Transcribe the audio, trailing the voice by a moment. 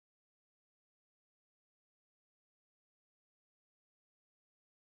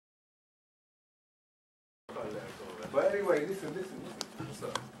But anyway, listen. What's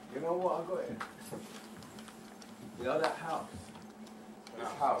up? You know what I got here? You know that house?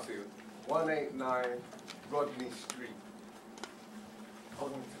 This house here, 189 Rodney Street. I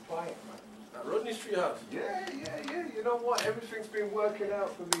want to buy it, man. That Rodney Street house? Yeah. You know what? Everything's been working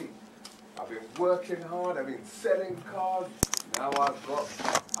out for me. I've been working hard. I've been selling cars. Now I've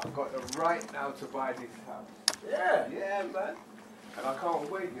got the right now to buy this house. Yeah. Yeah, man. And I can't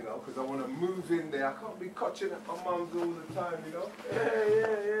wait, you know, because I want to move in there. I can't be clutching at my mum's all the time, you know.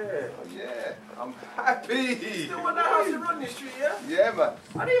 Yeah. Oh, yeah. I'm happy. You still want that house in Rodney Street, yeah? Yeah, man.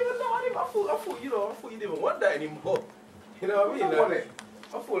 I didn't even know. I thought you didn't even want that anymore. You know what I mean? I want it.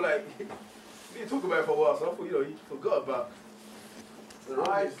 I thought like we didn't talk about it for a while, so I thought you forgot about.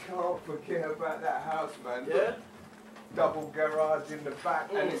 I can't forget about that house, man. Yeah. Look, double garage in the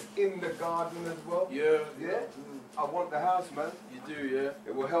back, and it's in the garden as well. Yeah. Yeah. I want the house, man. You do, yeah.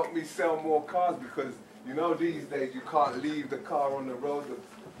 It will help me sell more cars because you know these days you can't leave the car on the road.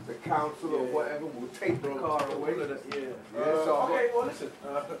 The council or whatever will take the car away. Okay, well listen,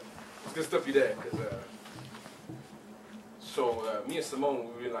 I was gonna stop you there because me and Simone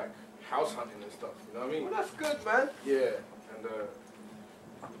we were like house hunting and stuff. You know what I mean? Well, that's good, man. Yeah, and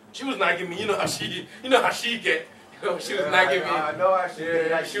she was nagging me. You know how she get. You know, she was nagging me. I know how she get.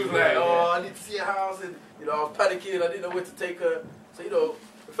 Yeah, she was like, oh, I need to see a house, and you know, I was panicking. I didn't know where to take her. So you know,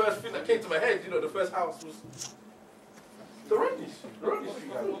 the first thing that came to my head, you know, the first house was the Rodney Street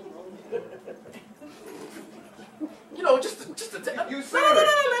house. You know, just to take. You serious?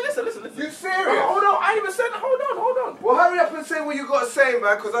 No, listen. You serious? Hold on, I ain't even said. Hold on. Well, hurry up and say what you got to say,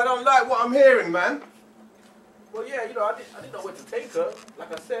 man, because I don't like what I'm hearing, man. Well, yeah, you know, I didn't know where to take her,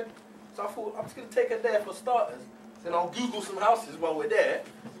 like I said. So I thought I'm just gonna take her there for starters. Then I'll Google some houses while we're there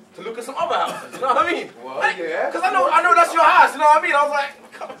to look at some other houses. You know what I mean? Well, like, yeah. Because I know that's your house. You know what I mean? I was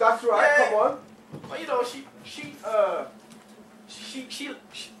like, that's right. Yeah. Come on. But you know,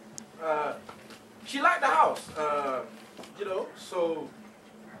 she liked the house. You know, so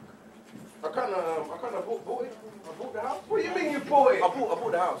I kind of bought it. I bought the house. What do you mean you bought it? I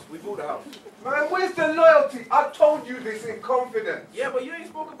bought the house. We bought the house. Man, where's the loyalty? I told you this in confidence. Yeah, but you ain't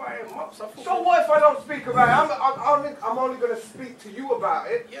spoke about it in months. So what if I don't speak about it? I'm only going to speak to you about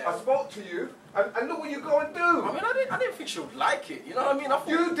it. Yeah. I spoke to you, and look what you go and do. I mean, I didn't think she would like it. You know what I mean?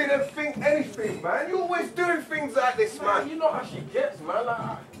 You didn't think anything, man. You're always doing things like this, man. You know how she gets, man.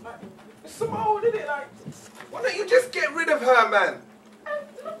 Like it's Simone, isn't it? Like, why don't you just get rid of her, man?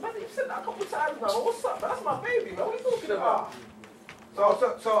 Man, you've said that a couple times now. What's up, man? That's my baby, man. What are you talking about?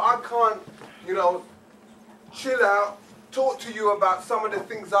 So I can't, you know, chill out, talk to you about some of the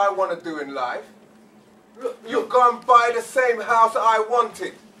things I want to do in life. Look, you go and buy the same house I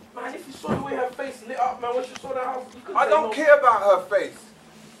wanted. Man, if you saw the way her face lit up, man, when she saw the house, you couldn't I don't care about her face.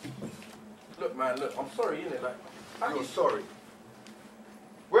 Look, man, look, I'm sorry, innit? Like, you're sorry.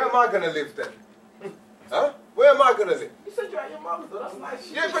 Where am I going to live then? Huh? Where am I going to live? You said you're at your mum's, though. That's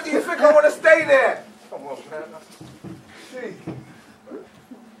nice. Yeah, but do you think I want to stay there? Come on, man. Gee.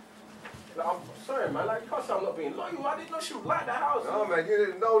 Like, I'm sorry, man. Like, you can't say I'm not being loyal. I didn't know she would like the house. No, man, you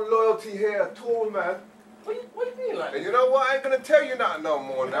didn't know loyalty here at all, man. What you mean, like? And you know what? I ain't going to tell you nothing no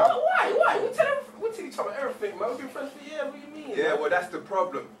more now. Why? We tell each other everything, man. We've been friends for years. What do you mean? Yeah, man? well, that's the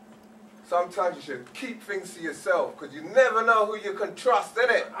problem. Sometimes you should keep things to yourself, because you never know who you can trust,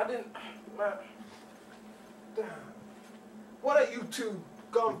 innit? I didn't, man. Damn. Why don't you two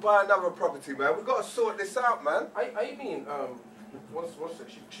go and buy another property, man? We've got to sort this out, man. I mean, one sec,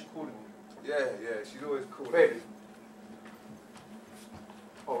 she called me. Yeah, she's always cool. Baby.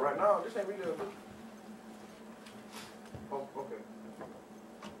 Oh, right now? This ain't really a good. Oh, okay.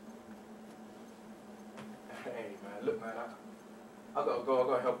 Hey, man, look, man, I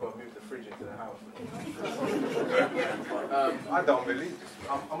gotta help her move the fridge into the house. I don't believe this,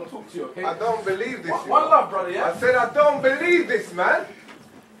 man. I'm gonna talk to you, okay? I don't believe this. One love, brother, yeah? I said I don't believe this, man.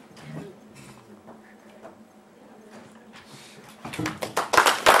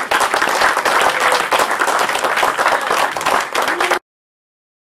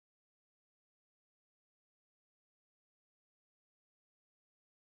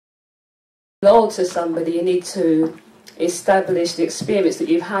 Loyal to somebody, you need to establish the experience that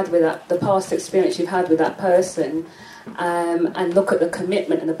you've had with that, the past experience you've had with that person, and look at the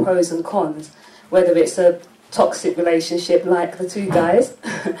commitment and the pros and cons, whether it's a toxic relationship like the two guys,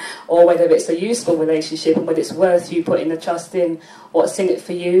 or whether it's a useful relationship and whether it's worth you putting the trust in. What's in it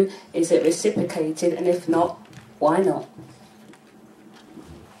for you? Is it reciprocated? And if not, why not?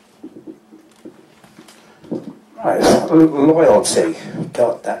 Right, loyalty.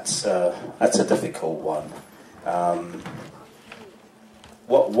 God, that's a difficult one.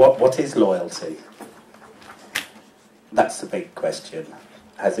 What is loyalty? that's the big question.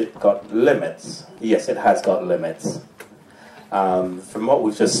 Has it got limits? Yes, it has got limits. From what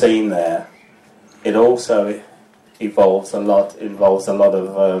we've just seen there, it also involves a lot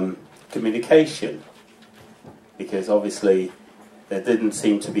of communication, because obviously there didn't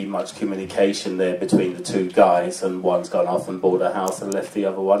seem to be much communication there between the two guys, and one's gone off and bought a house and left the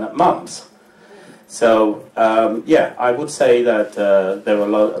other one at mum's. So yeah, I would say that there are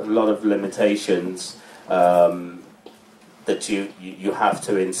a lot of limitations that you have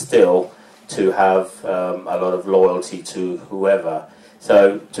to instill to have a lot of loyalty to whoever.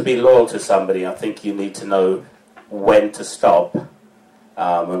 So to be loyal to somebody, I think you need to know when to stop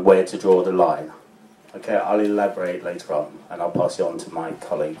and where to draw the line. Okay, I'll elaborate later on, and I'll pass you on to my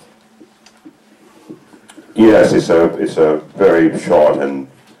colleague. Yes, it's a very short and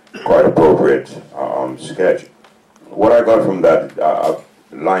quite appropriate sketch. What I got from that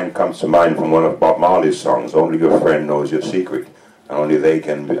line comes to mind from one of Bob Marley's songs, "Only your friend knows your secret, and only they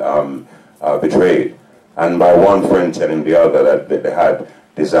can betray it." And by one friend telling the other that they had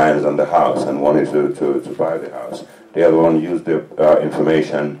designs on the house and wanted to buy the house, the other one used the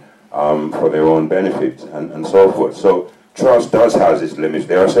information for their own benefit and so forth. So trust does have its limits.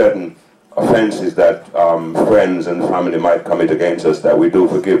 There are certain offenses that friends and family might commit against us that we do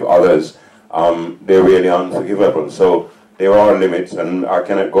forgive. Others, they're really unforgivable. So there are limits, and I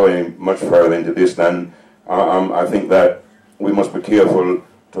cannot go any much further into this than I think that we must be careful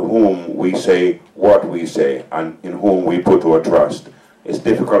to whom we say what we say and in whom we put our trust. It's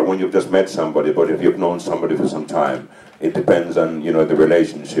difficult when you've just met somebody, but if you've known somebody for some time, it depends on, you know, the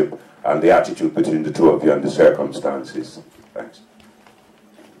relationship and the attitude between the two of you and the circumstances. Thanks.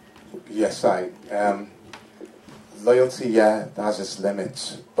 Yes, loyalty, yeah, has its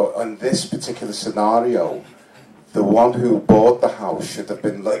limits, but on this particular scenario, the one who bought the house should have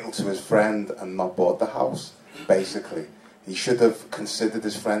been loyal to his friend and not bought the house, basically. He should have considered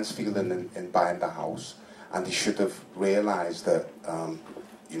his friend's feeling in buying the house, and he should have realised that,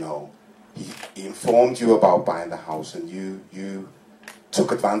 you know, he informed you about buying the house, and you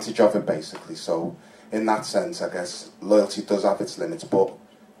took advantage of it, basically. So, in that sense, I guess loyalty does have its limits, but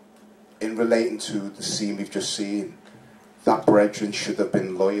in relating to the scene we've just seen, that brethren should have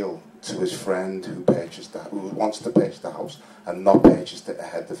been loyal to his friend who wants to purchase the house and not purchased it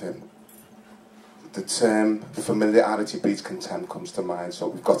ahead of him. The term familiarity breeds contempt comes to mind, so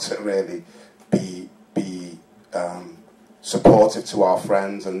we've got to really be supportive to our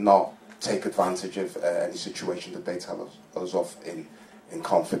friends and not take advantage of any situation that they tell us of in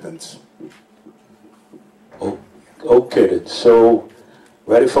confidence. Oh, okay then, so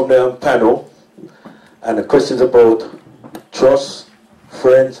ready from the panel, and the questions about trust,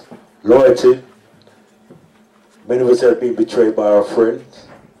 friends, loyalty. Many of us have been betrayed by our friends.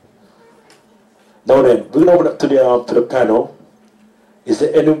 Now then, we're going to open up to the panel. Is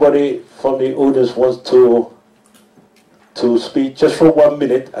there anybody from the audience wants to speak just for 1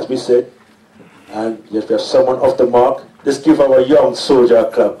 minute, as we said? And if there's someone off the mark, let's give our young soldier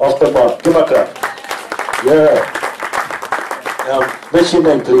a clap. Off the mark, give a clap. Yeah. Mention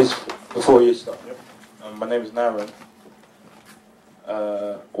your name, please, before you start. Yep. My name is Naren.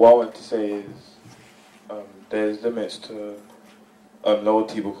 What I want to say is there's limits to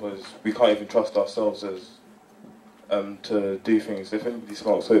loyalty, because we can't even trust ourselves as to do things. If anybody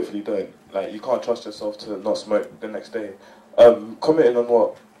smokes, hopefully don't. Like, you can't trust yourself to not smoke the next day. Commenting on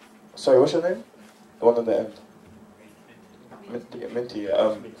what? Sorry, what's your name? The one on the end. Minty.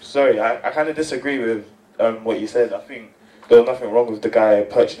 Sorry, I kind of disagree with what you said. I think there was nothing wrong with the guy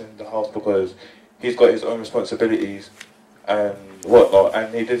purchasing the house because he's got his own responsibilities and whatnot.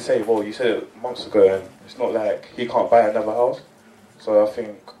 And he did say, well, you said it months ago, and it's not like he can't buy another house. So I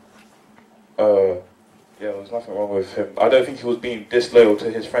think, yeah, there was nothing wrong with him. I don't think he was being disloyal to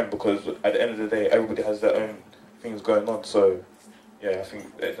his friend, because at the end of the day, everybody has their own things going on. So, yeah, I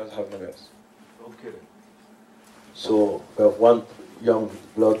think it does have limits. Okay. So we have one young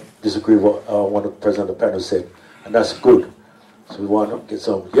blood disagree with what one of the president of the panel said, and that's good. So we want to get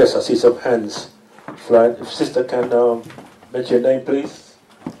some. Yes, I see some hands flying. If sister can mention your name, please.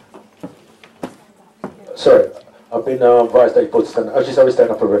 Sorry, I've been advised that you put stand. Oh, she's already stand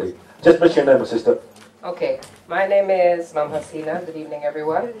up already. Just mention your name, sister. Okay, my name is Mam Hasina. Good evening,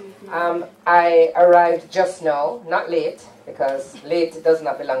 everyone. I arrived just now, not late, because late does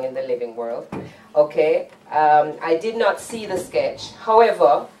not belong in the living world. Okay, I did not see the sketch.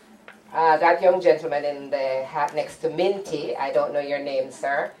 However, that young gentleman in the hat next to Minty, I don't know your name,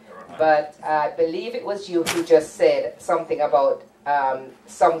 sir, but I believe it was you who just said something about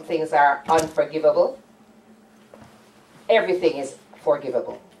some things are unforgivable. Everything is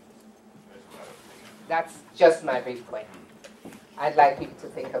forgivable. That's just my viewpoint. I'd like people to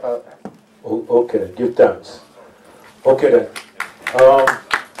think about that. Oh, okay, then. Give thanks. Okay then.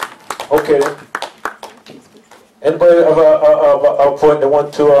 Okay then. Anybody have a point they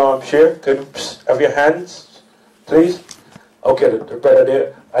want to share? Can you have your hands, please? Okay, the brother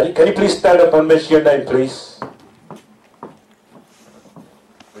there. Can you please stand up and mention your name, please?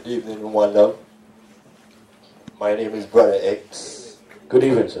 Good evening, one love. My name is Brother X. Good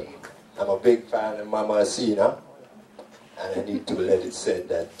evening, sir. I'm a big fan of Mama Asina, and I need to let it said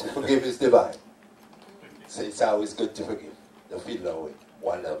that to forgive is divine. So it's always good to forgive. Don't feel that way.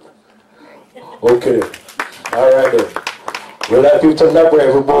 One love. Okay then. All right then. We'll like you to elaborate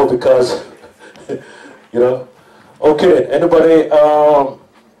a bit more because, you know. Okay then. Anybody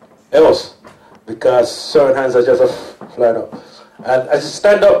else? Because certain hands are just flying up. And as you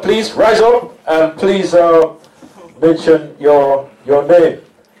stand up, please rise up and please mention your name.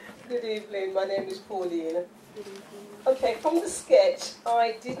 Good evening, my name is Pauline. Okay, from the sketch,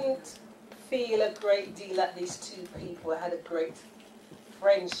 I didn't feel a great deal that these two people had a great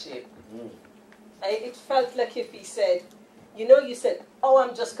friendship. It felt like if he said, you said, oh,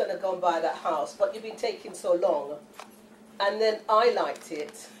 I'm just going to go and buy that house, but you've been taking so long. And then I liked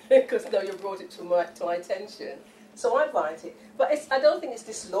it, because now you brought it to my attention. So I bought it. But I don't think it's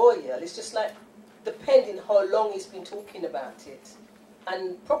disloyal. It's just like, depending how long he's been talking about it.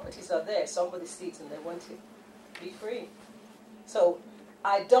 And properties are there. Somebody sees and they want it to be free. So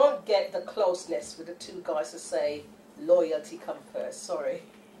I don't get the closeness with the two guys to say, loyalty come first. Sorry.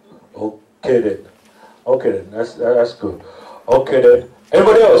 Okay then. Okay then. That's good. Okay then.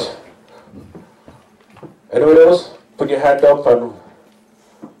 Anybody else? Anybody else? Put your hand up and...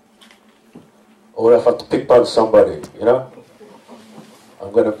 Or if I have to pick on somebody, you know?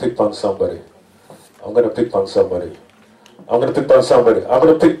 I'm going to pick on somebody. I'm going to pick on somebody. I'm going to pick on somebody. I'm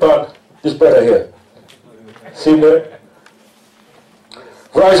going to pick on this brother here. See him there?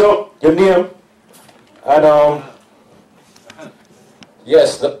 Rise up, your name. And,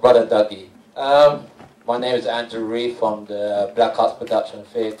 Yes, brother Dougie. My name is Andrew Reed from the Black Arts Production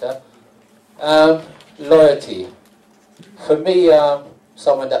Theatre. Loyalty. For me,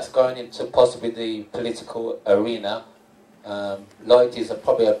 someone that's going into possibly the political arena, loyalty is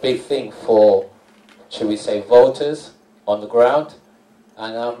probably a big thing for, should we say, voters on the ground.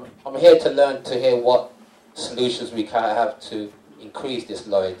 And I'm here to learn to hear what solutions we can have to increase this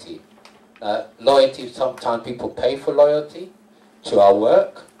loyalty. Loyalty, sometimes people pay for loyalty to our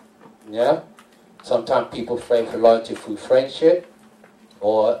work. Yeah. Sometimes people pay for loyalty through friendship,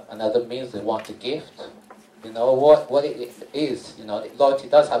 or another means they want a gift. You know what it is. You know, loyalty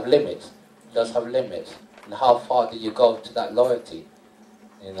does have limits. It does have limits. And how far do you go to that loyalty?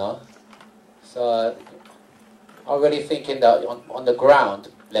 You know. So I'm really thinking that on the ground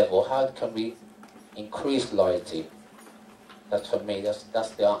level, how can we increase loyalty? That's for me. That's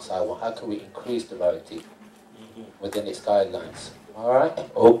the answer I want. How can we increase the loyalty within its guidelines? All right.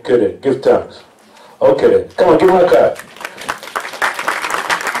 okay then. Give thanks. Okay then. Come on, give him a clap.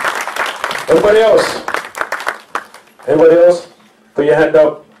 Anybody else? Anybody else? Put your hand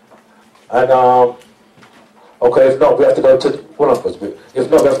up. And okay, if not, we have to go to. Well, not supposed to be.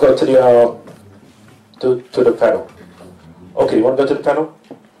 If not, we have to go to the to the panel. Okay, you want to go to the panel?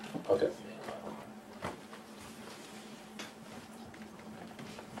 Okay.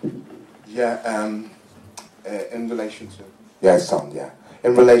 Yeah. In relation to. Yeah, son. Yeah.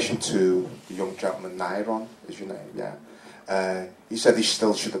 In relation to the young gentleman, Nairon, is your name? Yeah. He said he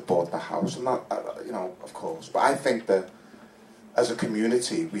still should have bought the house, and that, of course. But I think that as a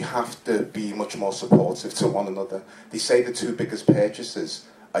community, we have to be much more supportive to one another. They say the two biggest purchases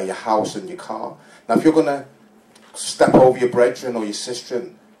are your house and your car. Now, if you're going to step over your brethren or your sister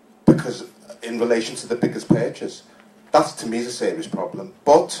because in relation to the biggest purchase, that to me is a serious problem.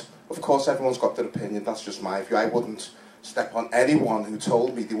 But, of course, everyone's got their opinion. That's just my view. I wouldn't step on anyone who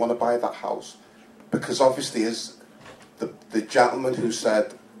told me they want to buy that house, because obviously as the gentleman who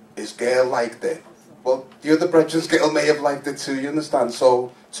said his girl liked it, well, the other brethren's girl may have liked it too, you understand?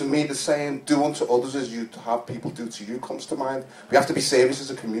 So, to me, the saying, do unto others as you have people do to you, comes to mind. We have to be serious as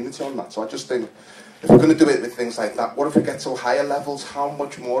a community on that. So I just think, if we're going to do it with things like that, what if we get to higher levels? How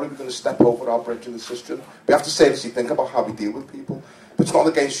much more are we going to step over our brethren and sisters? We have to seriously think about how we deal with people. But it's not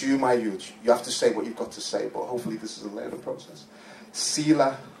against you, my youth. You have to say what you've got to say, but hopefully this is a learning process.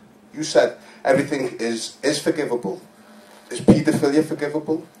 Sila, you said everything is forgivable. Is paedophilia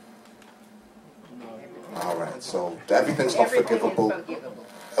forgivable? Alright, so everything's not forgivable.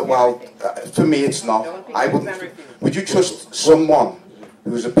 Well, for me it's not. I wouldn't. Would you trust someone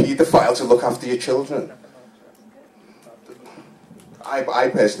who's a paedophile to look after your children? I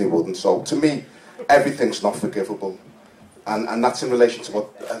personally wouldn't. So to me, everything's not forgivable. And that's in relation to what,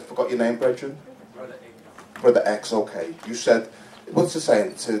 I forgot your name, Brethren? Brother X, okay. You said, what's the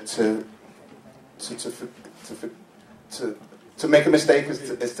saying? To make a mistake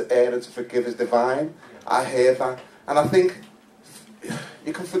is to err, and to forgive is divine. I hear that. And I think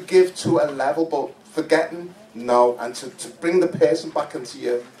you can forgive to a level, but forgetting, no. And to bring the person back into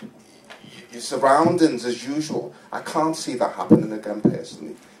your surroundings as usual, I can't see that happening again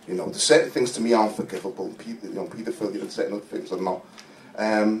personally. You know, there's certain things to me aren't forgivable. Paedophilia and certain other things are not.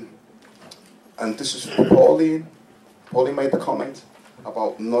 And this is for Pauline. Pauline made the comment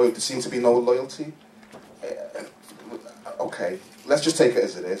about there seems to be no loyalty. Okay, let's just take it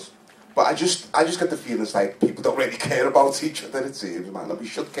as it is. But I just get the feeling it's like people don't really care about each other, it seems, man. And we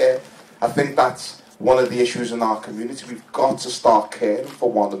should care. I think that's one of the issues in our community. We've got to start caring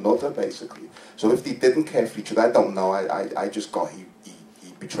for one another, basically. So if they didn't care for each other, I don't know. I just got he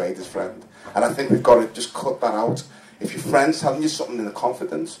betrayed his friend. And I think we've got to just cut that out. If your friend's telling you something in a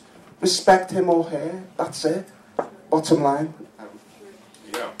confidence, respect him or her. That's it. Bottom line.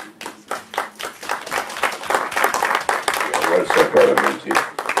 Yeah. Well said, Brother Minty.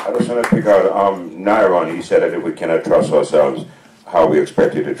 I just want to pick out Nairon. He said that if we cannot trust ourselves, how we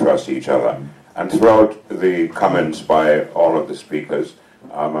expect you to trust each other. And throughout the comments by all of the speakers,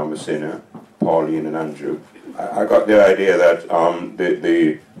 Mama Sina, Pauline and Andrew, I got the idea that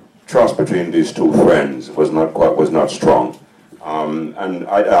the trust between these two friends was not strong. And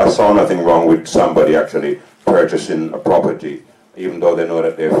I saw nothing wrong with somebody actually purchasing a property, even though they know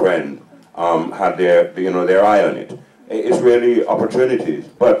that their friend had their eye on it. It's really opportunities.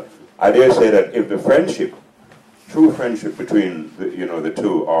 But I dare say that if the true friendship between the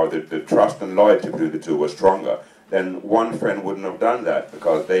two, or the trust and loyalty between the two was stronger, then one friend wouldn't have done that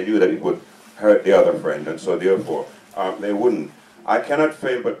because they knew that it would hurt the other friend, and so therefore they wouldn't. I cannot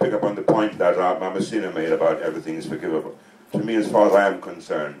fail but pick up on the point that Mama Sina made about everything is forgivable. To me, as far as I am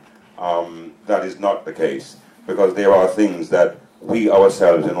concerned, that is not the case, because there are things that we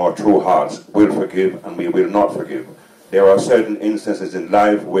ourselves in our true hearts will forgive and we will not forgive. There are certain instances in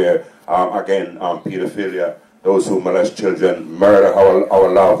life where, again, pedophilia, those who molest children, murder our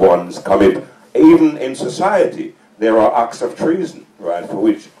loved ones, commit, even in society, there are acts of treason, right, for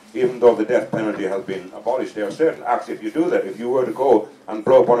which, even though the death penalty has been abolished, there are certain acts, if you do that, if you were to go and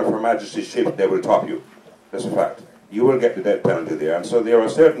blow up one of Her Majesty's ships, they will top you. That's a fact. You will get the death penalty there. And so there are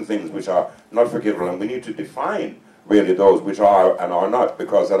certain things which are not forgivable, and we need to define, really, those which are and are not,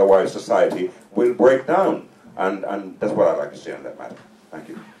 because otherwise society will break down. And that's what I'd like to say on that matter. Thank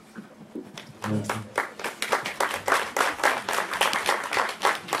you.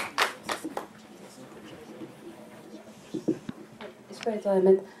 It's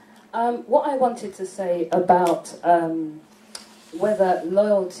Diamond. What I wanted to say about whether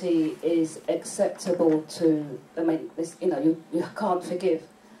loyalty is acceptable to, you can't forgive.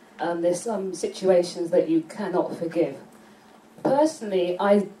 There's some situations that you cannot forgive. Personally,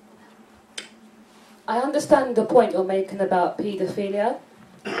 I understand the point you're making about paedophilia.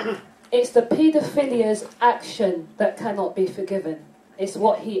 It's the paedophilia's action that cannot be forgiven. It's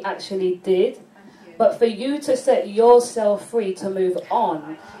what he actually did. But for you to set yourself free to move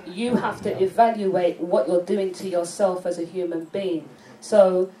on, you have to evaluate what you're doing to yourself as a human being.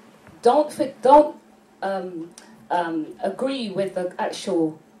 So don't agree with the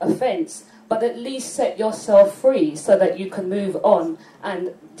actual offence, but at least set yourself free so that you can move on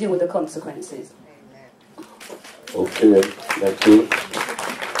and deal with the consequences. Okay, thank you.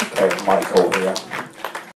 Okay, Michael here.